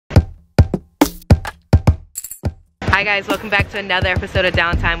Hi guys, welcome back to another episode of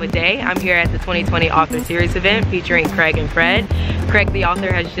Downtime with Day. I'm here at the 2020 Author Series event featuring Craig and Fred. Craig, the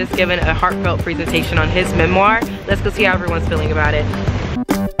author, has just given a heartfelt presentation on his memoir. Let's go see how everyone's feeling about it.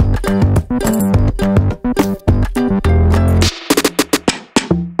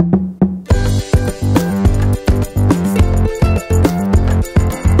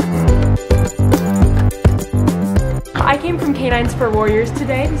 I came from Canines for Warriors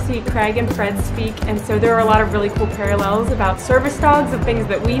today to see Craig and Fred speak, and so there are a lot of really cool parallels about service dogs, of things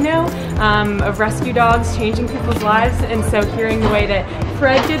that we know, of rescue dogs changing people's lives, and so hearing the way that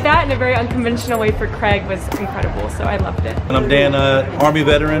Fred did that in a very unconventional way for Craig was incredible, so I loved it. And I'm Dan, Army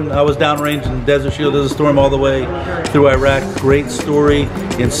veteran. I was downrange in Desert Shield as a storm all the way through Iraq. Great story,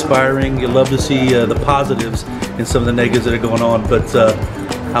 inspiring. You love to see the positives in some of the negatives that are going on, but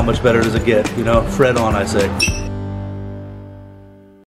how much better does it get? You know, Fred on, I say.